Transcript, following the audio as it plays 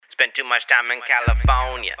Spent too much time in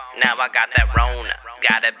California. Now I got that Rona.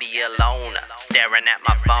 Gotta be a loner. Staring at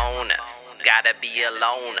my phone. Gotta be a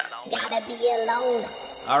loner. Gotta be a loner.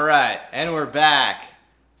 All right, and we're back.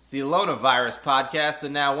 It's the thealoneavirus podcast, the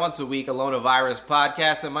now once a week thealoneavirus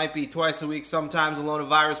podcast. That might be twice a week, sometimes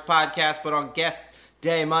thealoneavirus podcast, but on guest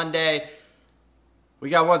day, Monday,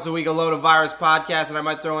 we got once a week thealoneavirus podcast, and I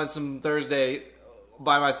might throw in some Thursday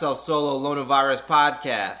by myself solo thealoneavirus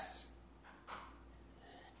podcasts.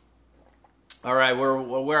 All right,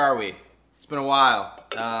 where are we? It's been a while.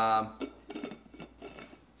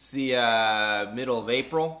 It's the middle of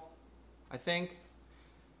April, I think.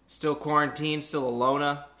 Still quarantined, still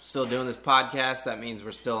alona, still doing this podcast. That means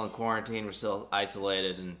we're still in quarantine, we're still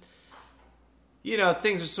isolated, and you know,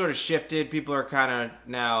 things are sort of shifted. People are kind of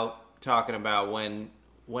now talking about when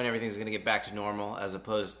everything's going to get back to normal, as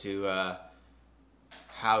opposed to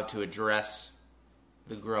how to address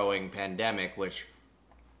the growing pandemic, which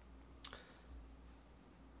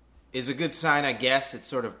is a good sign, I guess. It's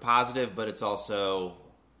sort of positive, but it's also,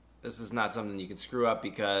 this is not something you can screw up,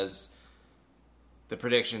 because the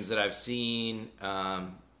predictions that I've seen,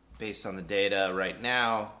 based on the data right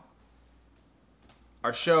now,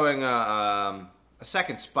 are showing a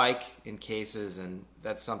second spike in cases, and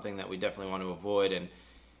that's something that we definitely want to avoid. And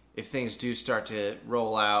if things do start to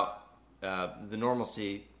roll out, the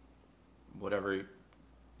normalcy, whatever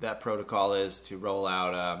that protocol is to roll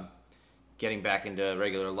out, getting back into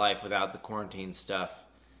regular life without the quarantine stuff,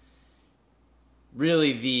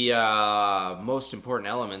 really the most important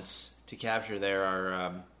elements to capture there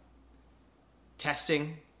are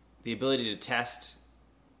testing, the ability to test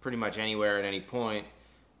pretty much anywhere at any point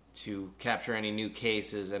to capture any new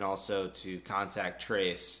cases, and also to contact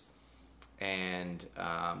trace, and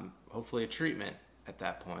hopefully a treatment at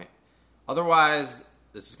that point. Otherwise,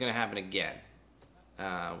 this is going to happen again.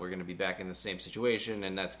 We're going to be back in the same situation,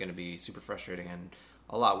 and that's going to be super frustrating and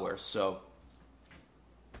a lot worse. So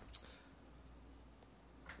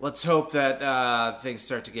let's hope that things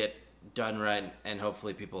start to get done right, and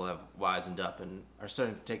hopefully people have wisened up and are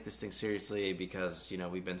starting to take this thing seriously, because, you know,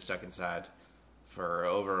 we've been stuck inside for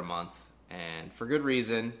over a month, and for good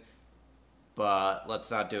reason, but let's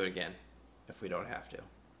not do it again if we don't have to,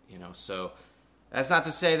 you know. So that's not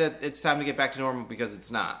to say that it's time to get back to normal, because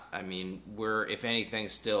it's not. I mean, we're, if anything,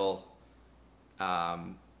 still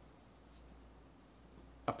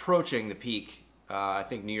approaching the peak. I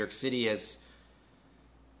think New York City has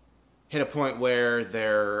hit a point where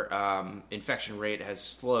their infection rate has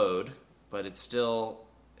slowed, but it's still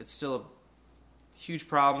a huge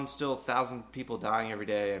problem. Still 1,000 people dying every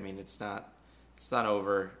day. I mean, it's not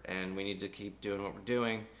over, and we need to keep doing what we're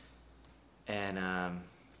doing, and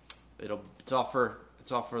it's all for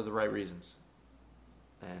the right reasons,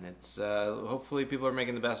 and it's hopefully people are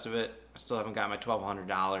making the best of it. I still haven't got my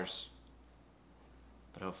 $1,200,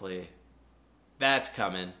 but hopefully that's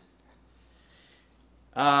coming.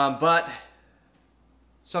 But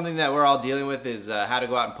something that we're all dealing with is how to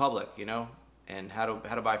go out in public, you know, and how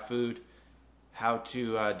to buy food, how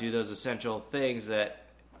to do those essential things that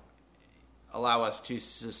allow us to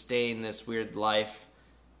sustain this weird life,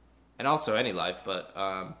 and also any life,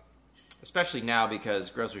 but especially now,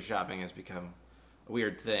 because grocery shopping has become a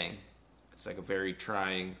weird thing. It's like a very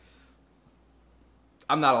trying.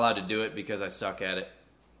 I'm not allowed to do it because I suck at it.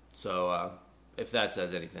 So if that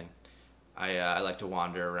says anything, I like to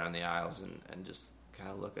wander around the aisles and just kind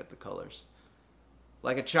of look at the colors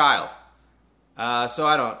like a child. So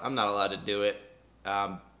I'm not allowed to do it.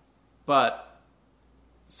 But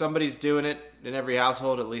somebody's doing it in every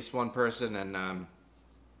household, at least one person, and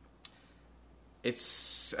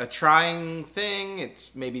it's a trying thing.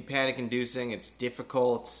 It's maybe panic-inducing. It's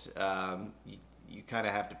difficult. You kind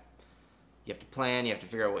of have to plan. You have to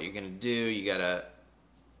figure out what you're going to do. You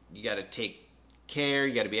gotta take care.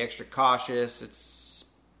 You gotta be extra cautious. It's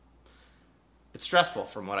stressful,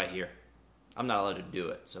 from what I hear. I'm not allowed to do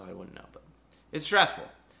it, so I wouldn't know. But it's stressful.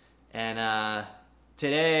 And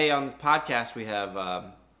today on the podcast we have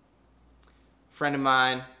a friend of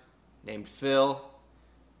mine named Phil,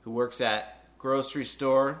 who works at grocery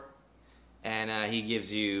store, and he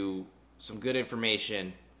gives you some good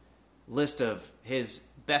information, list of his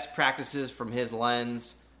best practices from his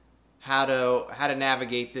lens, how to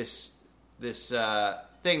navigate this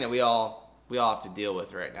thing that we all have to deal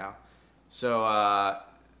with right now. So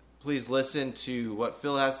please listen to what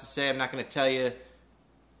Phil has to say. I'm not going to tell you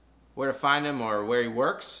where to find him or where he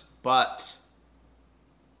works, but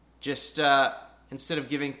just instead of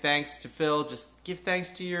giving thanks to Phil, just give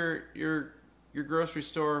thanks to your grocery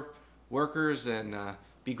store workers, and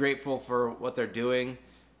be grateful for what they're doing.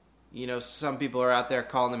 You know, some people are out there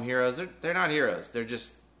calling them heroes. They're not heroes. They're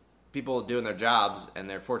just people doing their jobs, and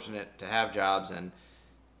they're fortunate to have jobs, and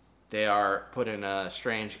they are put in a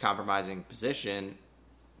strange, compromising position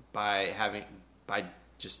by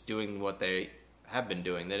just doing what they have been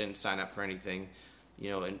doing. They didn't sign up for anything,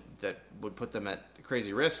 and that would put them at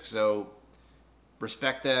crazy risk. So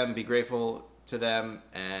respect them, be grateful to them,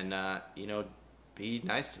 and be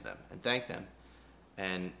nice to them and thank them.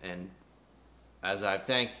 And as I've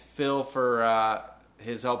thanked Phil for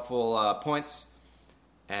his helpful points,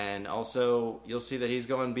 and also you'll see that he's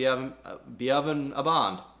going above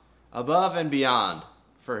and beyond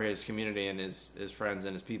for his community and his friends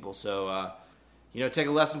and his people. So take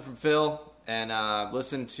a lesson from Phil and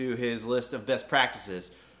listen to his list of best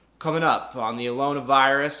practices coming up on the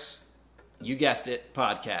Aloneavirus, you guessed it,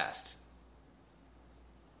 podcast.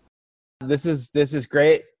 This is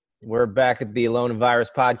great. We're back at the Aloneavirus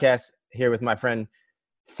podcast here with my friend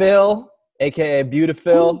Phil, aka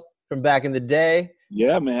Beautiful from back in the day.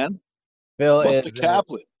 Yeah, man. Phil What's is the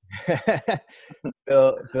Kaplan?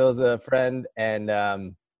 Phil's a friend,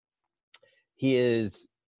 and he is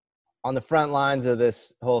on the front lines of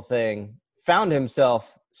this whole thing. Found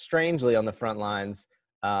himself strangely on the front lines,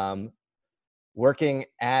 working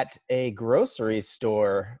at a grocery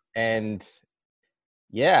store. And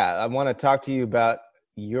yeah, I want to talk to you about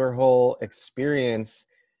your whole experience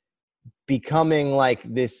becoming like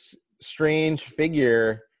this strange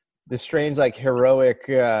figure, this strange, like, heroic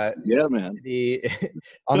yeah, man,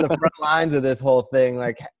 on the front lines of this whole thing.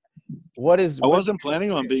 Like, I wasn't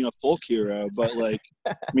planning on being a folk hero, but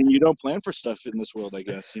you don't plan for stuff in this world, I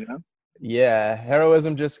guess, Yeah,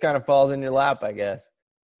 heroism just kind of falls in your lap, I guess.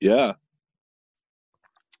 Yeah.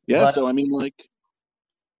 But, so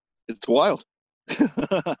it's wild.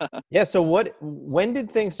 Yeah, so when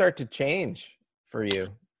did things start to change for you?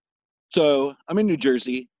 So I'm in New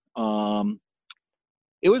Jersey.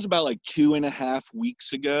 It was about 2.5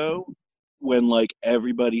 weeks ago when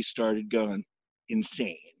everybody started going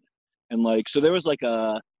insane. And so there was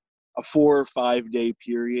a 4 or 5 day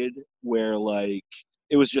period where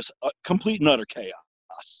it was just a complete and utter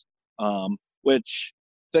chaos. Which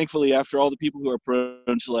thankfully, after all the people who are prone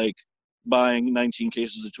to buying 19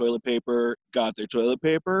 cases of toilet paper got their toilet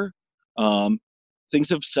paper, things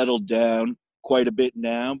have settled down quite a bit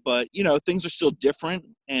now, but things are still different.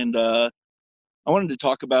 And I wanted to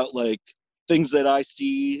talk about things that I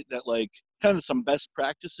see that kind of some best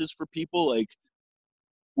practices for people,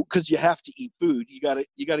 because you have to eat food. You gotta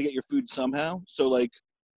get your food somehow. So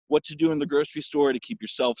what to do in the grocery store to keep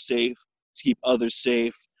yourself safe, to keep others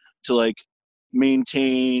safe, to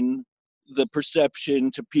maintain the perception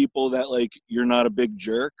to people that you're not a big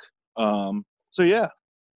jerk. So yeah.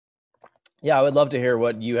 Yeah, I would love to hear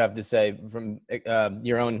what you have to say from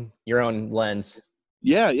your own lens.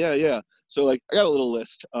 Yeah. So I got a little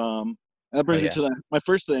list. And that brings me to my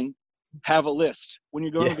first thing. Have a list. When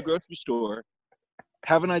you're going to the grocery store,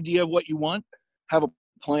 have an idea of what you want, have a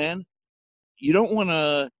plan. You don't want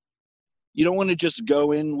to just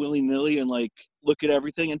go in willy-nilly and look at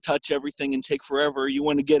everything and touch everything and take forever. You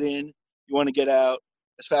want to get in, you want to get out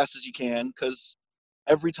as fast as you can, because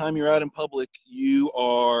every time you're out in public, you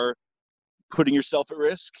are putting yourself at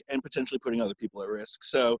risk and potentially putting other people at risk.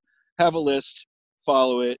 So have a list,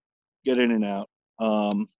 follow it, get in and out.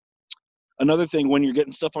 Another thing, when you're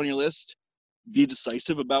getting stuff on your list, be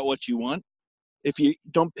decisive about what you want. If you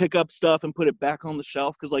don't pick up stuff and put it back on the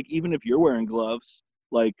shelf, because even if you're wearing gloves,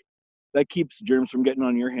 that keeps germs from getting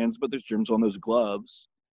on your hands, but there's germs on those gloves.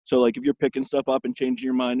 So if you're picking stuff up and changing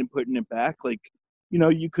your mind and putting it back,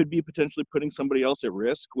 you could be potentially putting somebody else at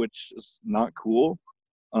risk, which is not cool.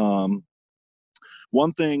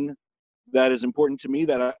 One thing that is important to me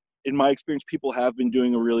that in my experience, people have been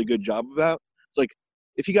doing a really good job about, it's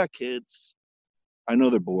if you got kids, I know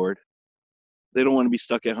they're bored. They don't want to be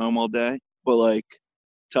stuck at home all day, but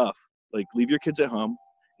tough. Leave your kids at home.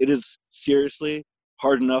 It is seriously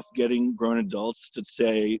hard enough getting grown adults to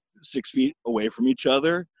stay 6 feet away from each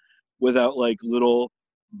other without little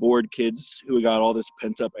bored kids who got all this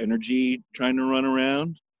pent up energy trying to run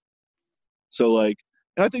around. So and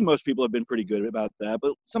I think most people have been pretty good about that,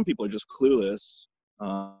 but some people are just clueless.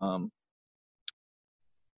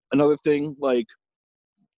 Another thing, I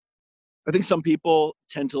think some people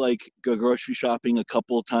tend to go grocery shopping a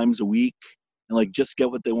couple of times a week and just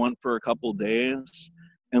get what they want for a couple of days.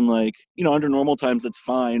 And under normal times it's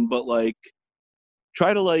fine, but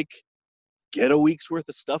try to get a week's worth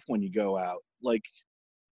of stuff when you go out.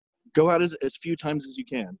 Go out as few times as you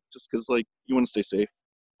can, just because you want to stay safe.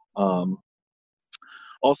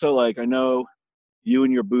 Also, I know you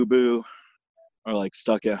and your boo-boo are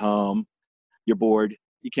stuck at home. You're bored.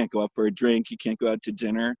 You can't go out for a drink. You can't go out to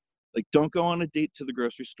dinner. Like, don't go on a date to the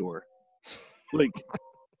grocery store. Like,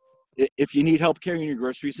 if you need help carrying your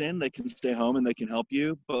groceries in, they can stay home and they can help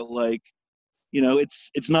you. But like,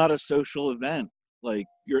 it's not a social event. Like,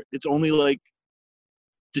 it's only like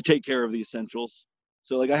to take care of the essentials.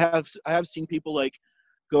 So like, I have seen people like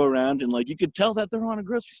go around and like you could tell that they're on a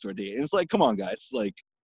grocery store date, and it's like, come on, guys, like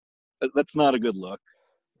that's not a good look.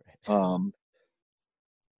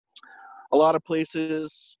 A lot of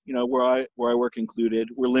places, where I work included,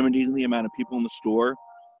 we're limiting the amount of people in the store.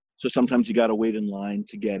 So sometimes you got to wait in line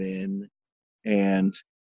to get in, and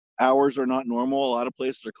hours are not normal. A lot of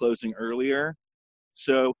places are closing earlier.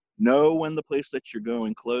 So know when the place that you're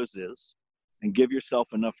going closes and give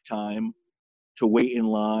yourself enough time to wait in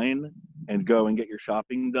line and go and get your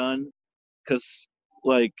shopping done. Because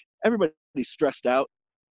like, everybody's stressed out,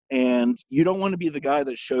 and you don't want to be the guy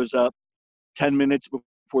that shows up 10 minutes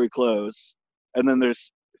before you close, and then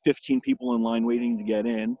there's 15 people in line waiting to get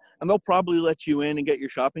in, and they'll probably let you in and get your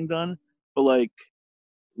shopping done. But like,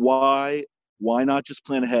 why not just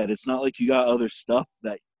plan ahead? It's not like you got other stuff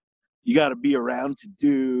that you got to be around to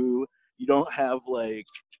do. You don't have like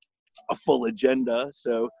a full agenda.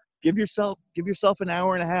 So give yourself an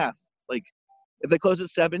hour and a half. Like, if they close at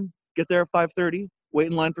 7, get there at 5:30, wait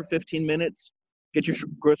in line for 15 minutes, get your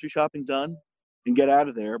grocery shopping done, and get out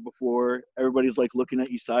of there before everybody's like looking at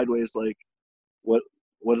you sideways like,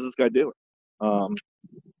 what is this guy doing?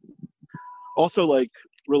 Also, like,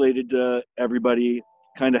 related to everybody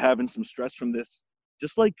kind of having some stress from this,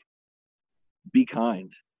 just like, be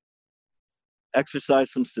kind,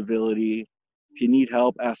 exercise some civility. If you need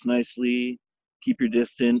help, ask nicely, keep your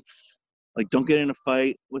distance. Like, don't get in a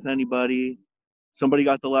fight with anybody. Somebody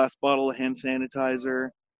got the last bottle of hand sanitizer,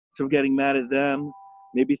 so getting mad at them.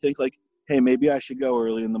 Maybe think like, hey, maybe I should go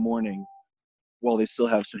early in the morning while they still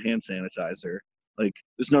have some hand sanitizer. Like,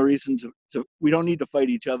 there's no reason to we don't need to fight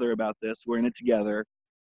each other about this. We're in it together,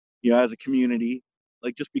 as a community.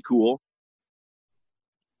 Like, just be cool.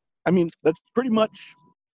 I mean, that's pretty much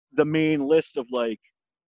the main list of like,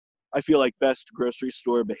 I feel like, best grocery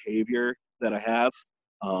store behavior that I have.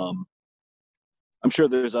 I'm sure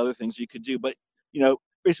there's other things you could do, but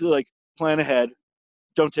basically, like, plan ahead,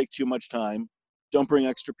 don't take too much time, don't bring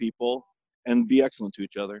extra people, and be excellent to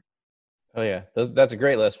each other. Oh yeah, that's a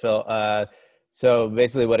great list, Phil. So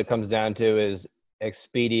basically, what it comes down to is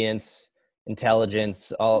expedience,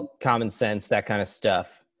 intelligence, all common sense, that kind of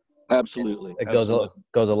stuff. Absolutely. It goes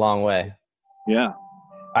a long way. Yeah.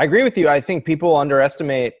 I agree with you. I think people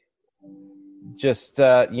underestimate just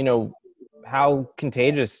how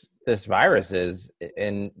contagious this virus is,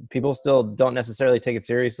 and people still don't necessarily take it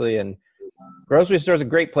seriously. And grocery store is a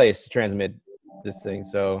great place to transmit this thing.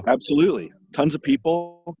 So absolutely, tons of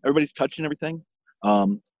people, everybody's touching everything.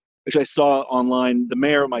 Actually, I saw online, the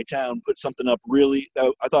mayor of my town put something up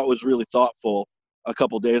that I thought was really thoughtful a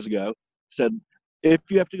couple days ago. Said, if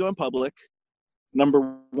you have to go in public,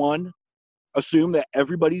 number one, assume that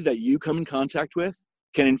everybody that you come in contact with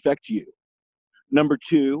can infect you. Number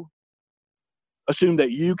two, assume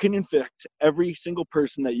that you can infect every single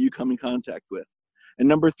person that you come in contact with. And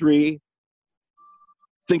number three,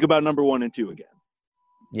 think about number 1 and 2 again.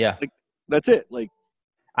 Yeah. Like, that's it. Like,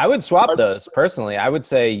 I would swap those personally. I would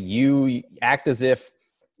say you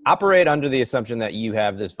operate under the assumption that you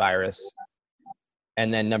have this virus.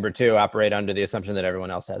 And then number 2, operate under the assumption that everyone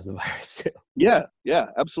else has the virus too. Yeah. Yeah,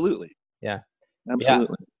 absolutely. Yeah.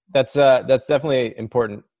 Absolutely. Yeah. That's definitely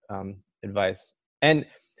important advice. And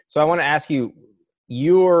so I want to ask you,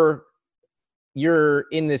 you're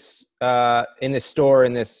in this store,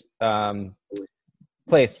 in this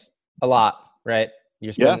place a lot, right?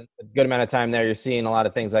 You're spending a good amount of time there. You're seeing a lot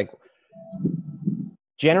of things. Like,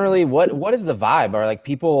 generally, what is the vibe? Are like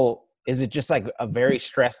people? Is it just like a very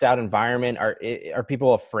stressed out environment? Are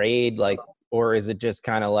people afraid? Like, or is it just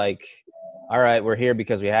kind of like, all right, we're here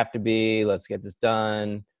because we have to be. Let's get this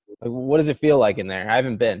done. Like, what does it feel like in there? I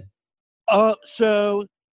haven't been. So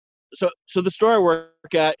the store I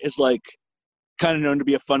work at is like kind of known to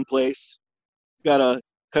be a fun place. Got a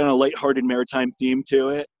kind of lighthearted maritime theme to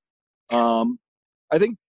it. I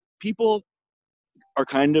think people are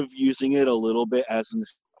kind of using it a little bit as an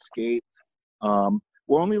escape.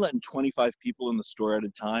 We're only letting 25 people in the store at a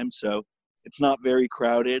time, so it's not very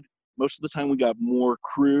crowded. Most of the time we got more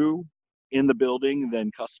crew in the building than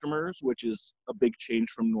customers, which is a big change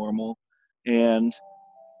from normal. And,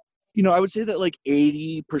 I would say that like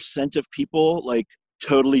 80% of people like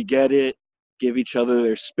totally get it, give each other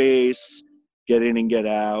their space, get in and get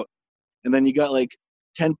out. And then you got like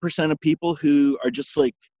 10% of people who are just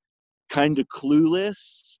like kind of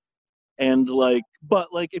clueless, and like, but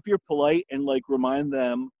like if you're polite and like remind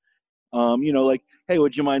them Like, hey,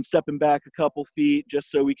 would you mind stepping back a couple feet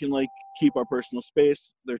just so we can like keep our personal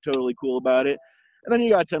space? They're totally cool about it. And then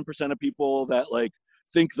you got 10% of people that like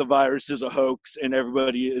think the virus is a hoax and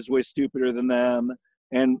everybody is way stupider than them.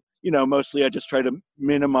 And, mostly I just try to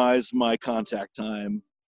minimize my contact time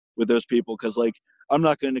with those people because like I'm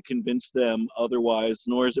not going to convince them otherwise,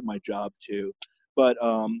 nor is it my job to. But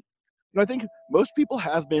I think most people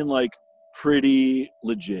have been like pretty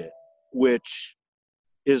legit, which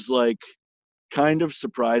is like kind of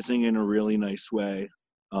surprising in a really nice way.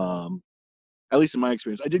 At least in my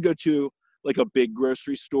experience. I did go to like a big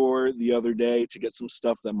grocery store the other day to get some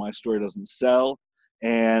stuff that my store doesn't sell,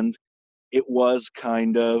 and it was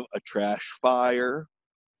kind of a trash fire.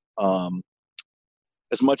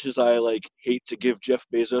 As much as I like hate to give Jeff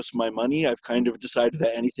Bezos my money, I've kind of decided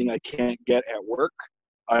that anything I can't get at work,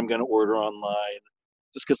 I'm going to order online.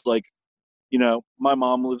 Just because like, my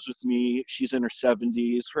mom lives with me. She's in her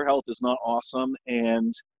 70s. Her health is not awesome.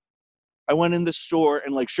 And I went in the store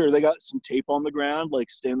and like, sure, they got some tape on the ground, like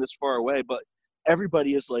stand this far away, but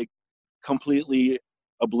everybody is like completely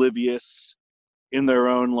oblivious in their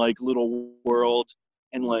own like little world.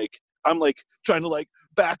 And like, I'm like trying to like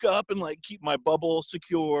back up and like keep my bubble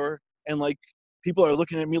secure. And like, people are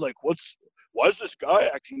looking at me like, why is this guy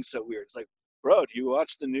acting so weird? It's like, bro, do you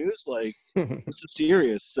watch the news? Like, this is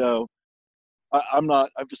serious. So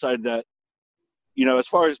I've decided that, as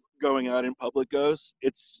far as going out in public goes,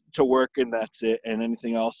 it's to work and that's it. And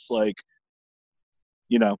anything else, like,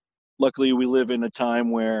 luckily we live in a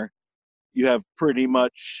time where you have pretty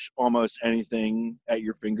much almost anything at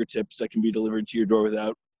your fingertips that can be delivered to your door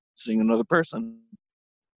without seeing another person.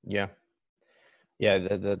 Yeah. Yeah,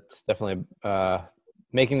 that's definitely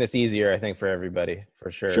making this easier, I think, for everybody,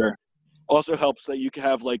 for sure. Sure. Also helps that you can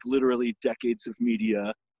have like literally decades of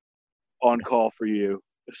media on call for you.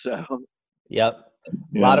 So. Yep.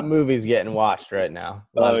 Yeah. A lot of movies getting watched right now.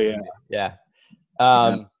 Oh, yeah. Yeah.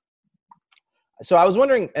 Yeah. So I was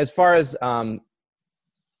wondering, as far as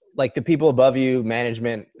like the people above you,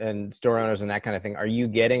 management and store owners and that kind of thing, are you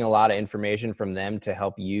getting a lot of information from them to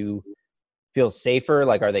help you feel safer?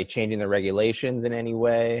 Like, are they changing the regulations in any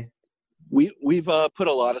way? We've put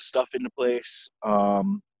a lot of stuff into place.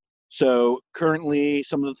 So currently,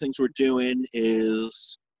 some of the things we're doing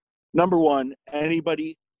is, number one,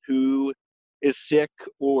 anybody who is sick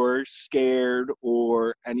or scared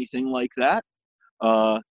or anything like that,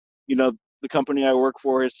 the company I work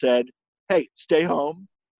for has said, hey, stay home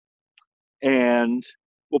and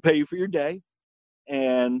we'll pay you for your day.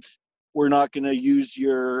 And we're not going to use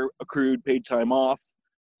your accrued paid time off.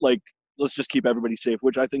 Like, let's just keep everybody safe,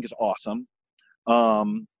 which I think is awesome.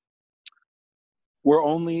 We're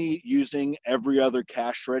only using every other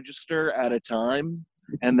cash register at a time,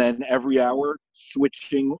 and then every hour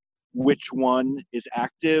switching which one is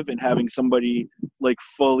active and having somebody like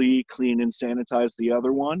fully clean and sanitize the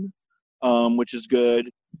other one, which is good.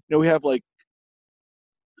 We have like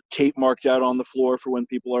tape marked out on the floor for when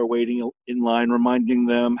people are waiting in line, reminding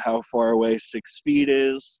them how far away 6 feet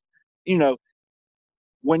is.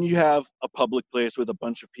 When you have a public place with a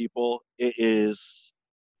bunch of people, it is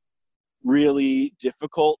really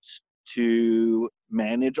difficult to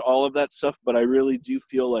manage all of that stuff, but I really do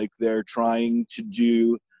feel like they're trying to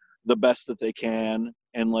do the best that they can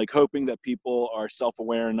and like hoping that people are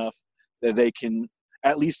self-aware enough that they can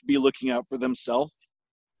at least be looking out for themselves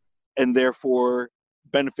and therefore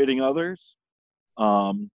benefiting others.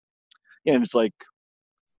 And it's like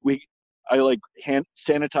I like hand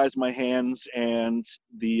sanitize my hands and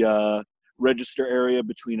the register area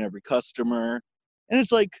between every customer. And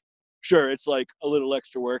it's like, sure, it's like a little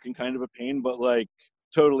extra work and kind of a pain, but like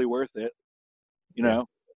totally worth it, know?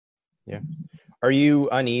 Yeah. Are you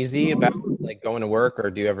uneasy about like going to work, or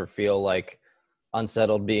do you ever feel like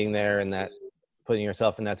unsettled being there and that putting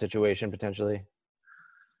yourself in that situation potentially?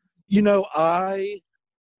 I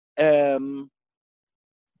am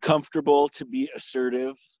comfortable to be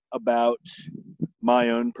assertive about my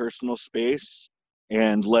own personal space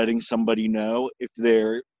and letting somebody know if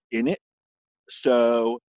they're in it.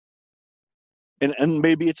 So, and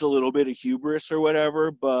maybe it's a little bit of hubris or whatever,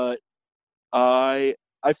 but I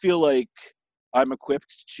feel like I'm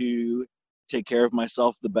equipped to take care of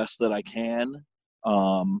myself the best that I can.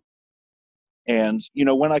 And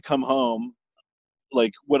when I come home,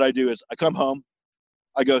 like what I do is I come home,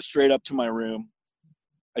 I go straight up to my room,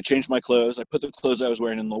 I change my clothes, I put the clothes I was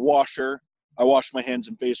wearing in the washer, I wash my hands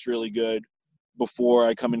and face really good before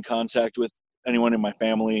I come in contact with anyone in my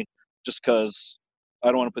family, just because I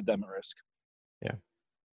don't want to put them at risk. Yeah.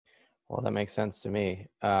 Well, that makes sense to me.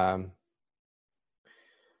 What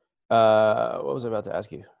was I about to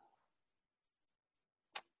ask you?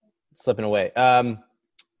 slipping away. I'm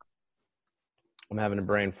having a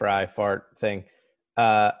brain fry fart thing.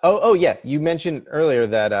 Oh yeah. You mentioned earlier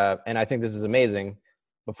that, and I think this is amazing,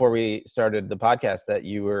 before we started the podcast, that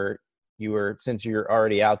you were, since you're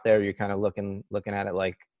already out there, you're kind of looking at it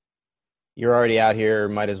like you're already out here,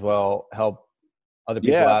 might as well help other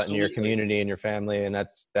people out in your community and your family. And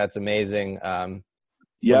that's amazing.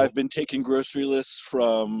 Yeah, I've been taking grocery lists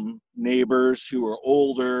from neighbors who are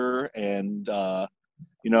older, and both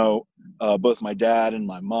my dad and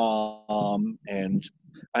my mom. And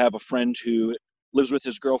I have a friend who lives with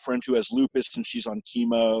his girlfriend who has lupus, and she's on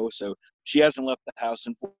chemo, so she hasn't left the house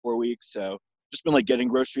in 4 weeks. So just been like getting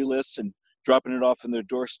grocery lists and dropping it off on their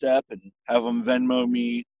doorstep, and have them Venmo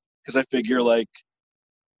me, because I figure like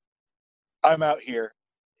I'm out here,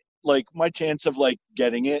 like my chance of like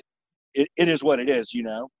getting it is what it is,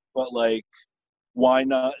 but like, why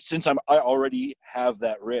not, since I already have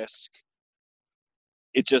that risk,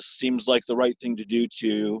 it just seems like the right thing to do,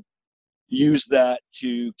 to use that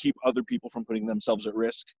to keep other people from putting themselves at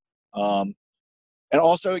risk. And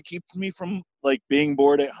also it keeps me from like being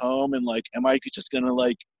bored at home, and like, am I just gonna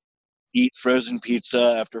like eat frozen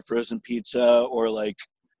pizza after frozen pizza, or like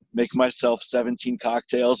make myself 17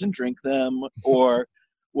 cocktails and drink them, or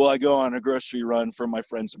will I go on a grocery run for my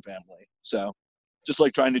friends and family? So just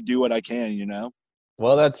like trying to do what I can,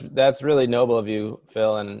 Well, that's really noble of you,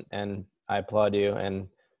 Phil, and I applaud you. And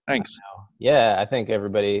Thanks. Yeah, I think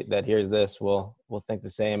everybody that hears this will think the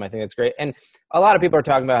same. I think it's great. And a lot of people are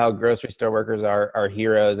talking about how grocery store workers are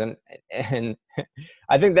heroes, and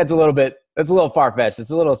I think that's a little far-fetched. It's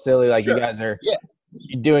a little silly. Like, sure, you guys are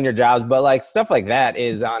doing your jobs, but like stuff like that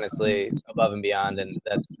is honestly above and beyond, and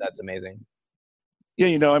that's amazing.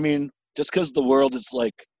 Yeah, I mean, just because the world is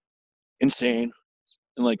like insane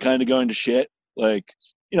and like kind of going to shit, like,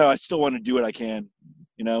 I still want to do what I can.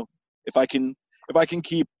 If I can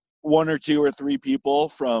keep 1 or 2 or 3 people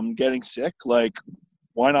from getting sick, like,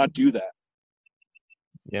 why not do that?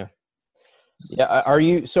 Yeah. Are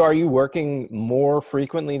you working more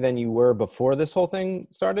frequently than you were before this whole thing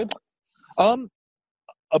started?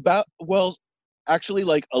 Actually,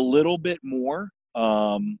 like a little bit more.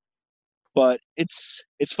 But it's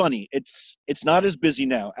funny. It's not as busy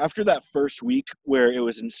now. After that first week where it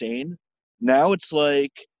was insane, now it's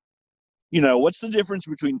like, what's the difference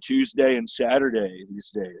between Tuesday and Saturday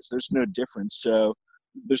these days? There's no difference. So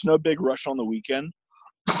there's no big rush on the weekend.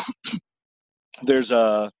 There's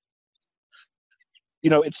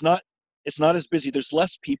it's not as busy. There's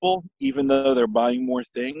less people, even though they're buying more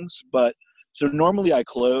things. But so normally I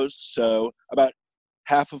close. So about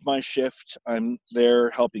half of my shift, I'm there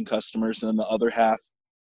helping customers, and then the other half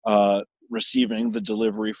receiving the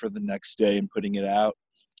delivery for the next day and putting it out.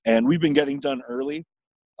 And we've been getting done early.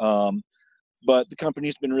 But the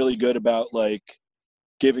company's been really good about like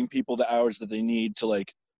giving people the hours that they need to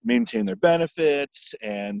like maintain their benefits.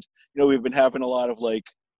 And, we've been having a lot of like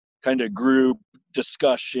kind of group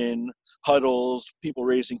discussion, huddles, people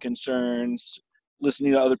raising concerns,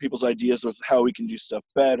 listening to other people's ideas of how we can do stuff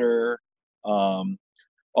better.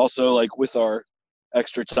 Also, like with our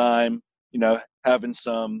extra time, having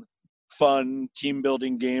some fun team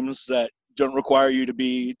building games that don't require you to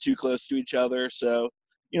be too close to each other. So,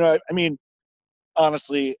 I mean,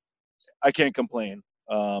 honestly, I can't complain.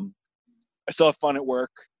 I still have fun at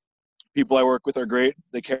work. People I work with are great.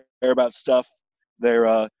 They care about stuff.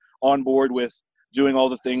 They're on board with doing all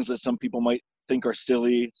the things that some people might think are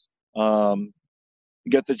silly.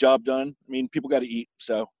 Get the job done. I mean, people got to eat,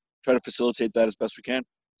 so try to facilitate that as best we can.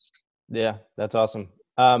 Yeah, that's awesome.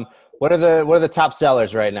 What are the top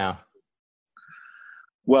sellers right now?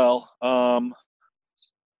 Well,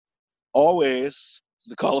 always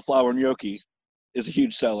the cauliflower gnocchi is a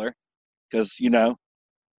huge seller, because you got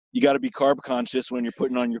to be carb conscious when you're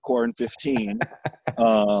putting on your Core and 15.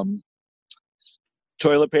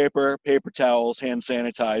 Toilet paper, paper towels, hand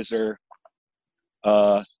sanitizer,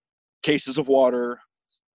 cases of water,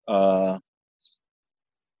 and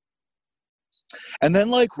then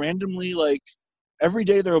like randomly, like every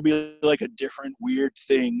day there will be like a different weird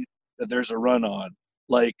thing that there's a run on.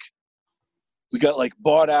 Like we got like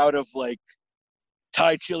bought out of like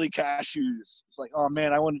Thai chili cashews. It's like, oh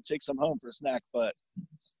man, I want to take some home for a snack, but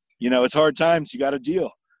it's hard times. You got to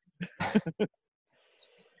deal.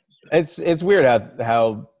 It's weird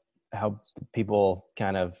how people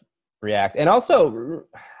kind of react. And also,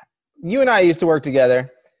 you and I used to work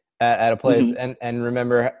together at a place, Mm-hmm. and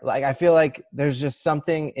remember, like, I feel like there's just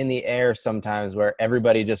something in the air sometimes where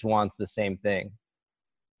everybody just wants the same thing.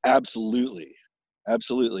 Absolutely.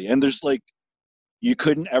 And there's like, you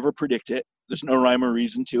couldn't ever predict it. There's no rhyme or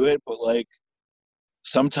reason to it, but like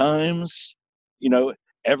sometimes,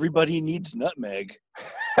 everybody needs nutmeg.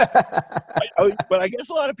 But I guess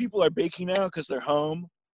a lot of people are baking now because they're home.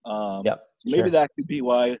 Yep. So maybe Sure. that could be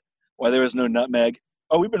why there was no nutmeg.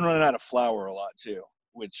 Oh, we've been running out of flour a lot too.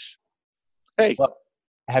 Which, hey, Well,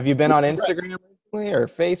 have you been what's on the bread? Instagram recently or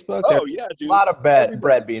Facebook? Oh There's yeah, a dude. lot of Everybody.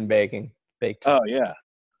 bread being baked. Oh yeah,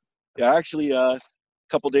 yeah. Actually, a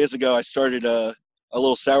couple days ago, I started a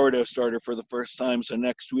little sourdough starter for the first time. So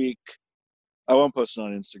next week, I won't post it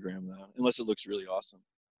on Instagram though, unless it looks really awesome.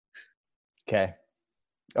 Okay.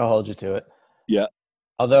 I'll hold you to it. Yeah.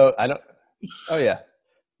 Although I don't. Oh yeah.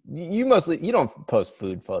 You don't post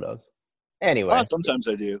food photos. Anyway. Sometimes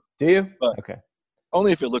I do. Do you? But Okay.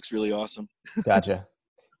 only if it looks really awesome. Gotcha.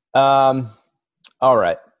 All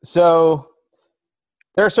right. So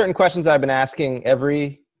there are certain questions I've been asking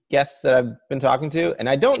every guest that I've been talking to, and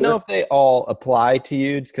I don't know if they all apply to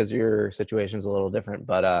you because your situation is a little different,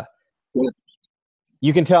 but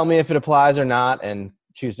you can tell me if it applies or not and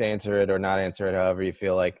choose to answer it or not answer it, however you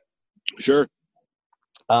feel like. Sure.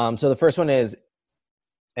 So the first one is,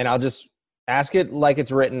 and I'll just ask it like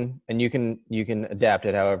it's written, and you can adapt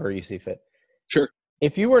it however you see fit. Sure.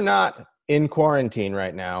 If you were not in quarantine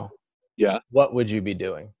right now, Yeah. what would you be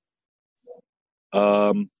doing?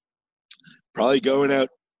 Probably going out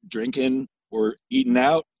drinking or eating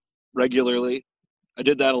out regularly. I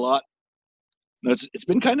did that a lot. It's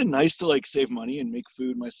been kind of nice to like save money and make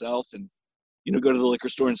food myself and go to the liquor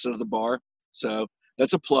store instead of the bar. So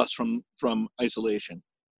that's a plus from isolation.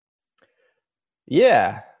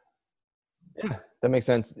 Yeah, that makes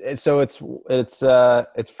sense. So it's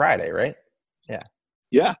Friday, right?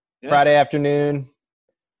 Yeah. Friday afternoon.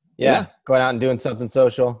 Yeah, going out and doing something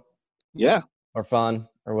social. Yeah. Or fun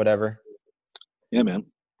or whatever. Yeah, man.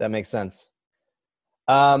 That makes sense.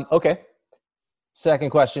 Okay. Second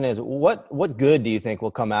question is, what good do you think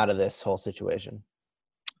will come out of this whole situation?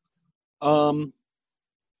 I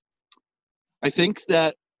think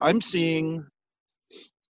that I'm seeing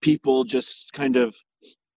people just kind of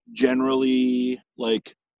generally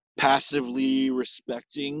like passively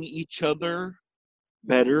respecting each other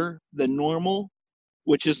better than normal,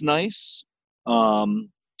 which is nice. I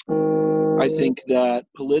think that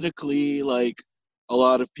politically, like a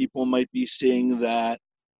lot of people might be seeing that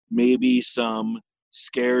maybe some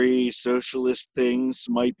scary socialist things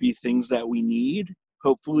might be things that we need.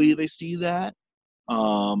 Hopefully they see that.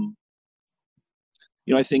 I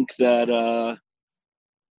think that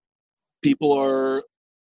people are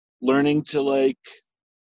learning to like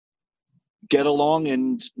get along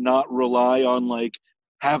and not rely on like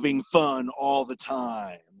having fun all the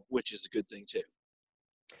time, which is a good thing too.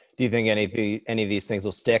 Do you think any of these things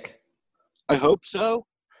will stick? I hope so.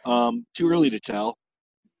 Too early to tell,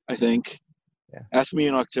 I think. Yeah. Ask me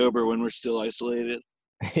in October when we're still isolated.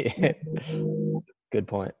 Good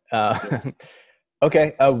point.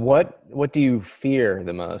 Okay. What do you fear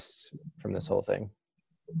the most from this whole thing?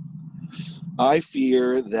 I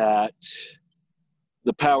fear that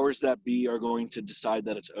the powers that be are going to decide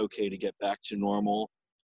that it's okay to get back to normal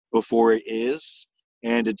before it is,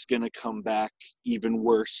 and it's going to come back even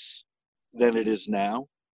worse than it is now.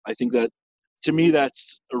 I think that, to me,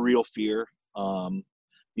 that's a real fear.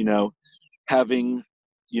 Having,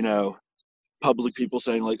 public people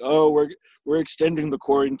saying like, "Oh, we're extending the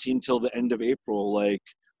quarantine till the end of April." Like,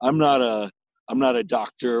 I'm not a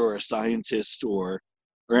doctor or a scientist or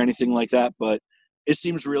anything like that, but it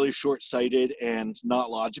seems really short-sighted and not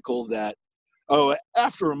logical that, oh,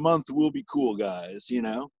 after a month we'll be cool, guys.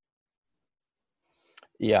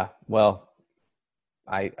 Yeah. Well,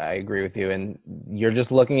 I agree with you, and you're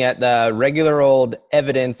just looking at the regular old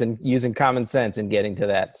evidence and using common sense and getting to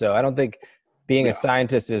that. So I don't think being a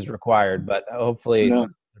scientist is required, but hopefully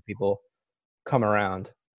some people come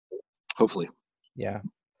around. Hopefully. Yeah.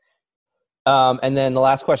 And then the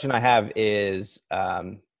last question I have is,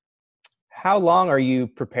 how long are you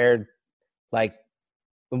prepared, like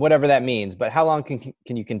whatever that means, but how long can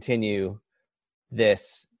you continue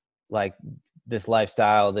this, like this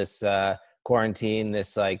lifestyle, this quarantine,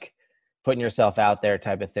 this like putting yourself out there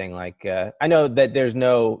type of thing? Like, I know that there's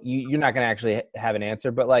you're not going to actually have an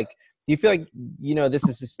answer, but like, do you feel like, this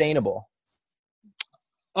is sustainable?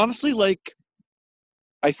 Honestly, like,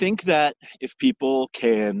 I think that if people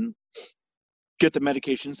can get the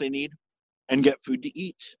medications they need and get food to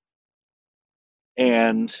eat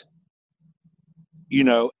and,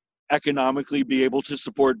 economically be able to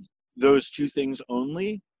support those two things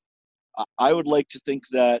only, I would like to think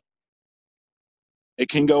that it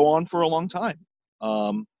can go on for a long time.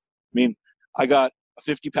 I got a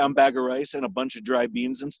 50-pound bag of rice and a bunch of dry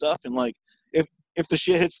beans and stuff. And like, if the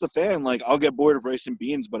shit hits the fan, like I'll get bored of rice and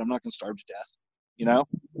beans, but I'm not going to starve to death,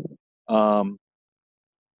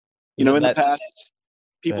 You know, in the That- past,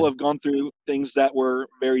 people Good. have gone through things that were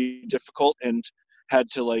very difficult and had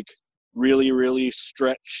to like really, really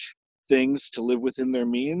stretch things to live within their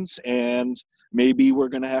means. And maybe we're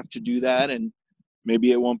going to have to do that, and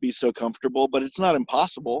maybe it won't be so comfortable, but it's not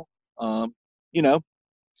impossible. You know,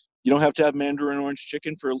 you don't have to have Mandarin orange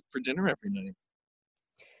chicken for dinner every night.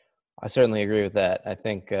 I certainly agree with that. I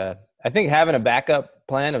think having a backup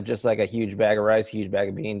plan of just like a huge bag of rice, huge bag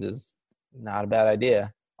of beans is not a bad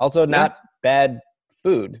idea. Also, not bad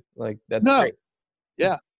food. Like that's great.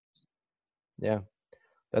 Yeah. Yeah,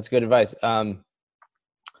 that's good advice.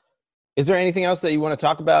 Is there anything else that you want to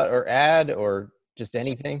talk about or add, or just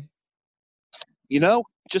anything? You know,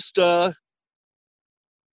 just hang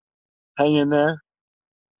in there.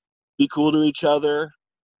 Be cool to each other.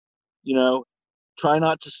 You know, try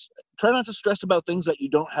not to stress about things that you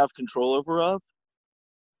don't have control over of.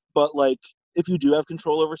 But like, if you do have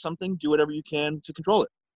control over something, do whatever you can to control it.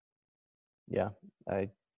 Yeah, I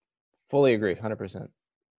fully agree, 100%.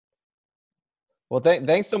 Well,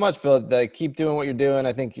 thanks so much, Phil. Keep doing what you're doing.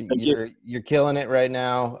 I think you're killing it right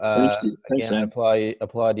now. Thanks, again, man. I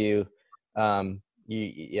applaud you.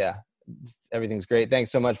 Everything's great.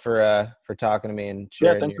 Thanks so much for talking to me and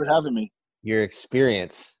sharing. Thanks for having me. Your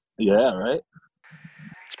experience. Yeah, right.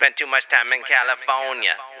 Spent too much time in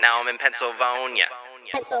California. Now I'm in Pennsylvania.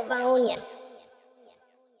 Pennsylvania.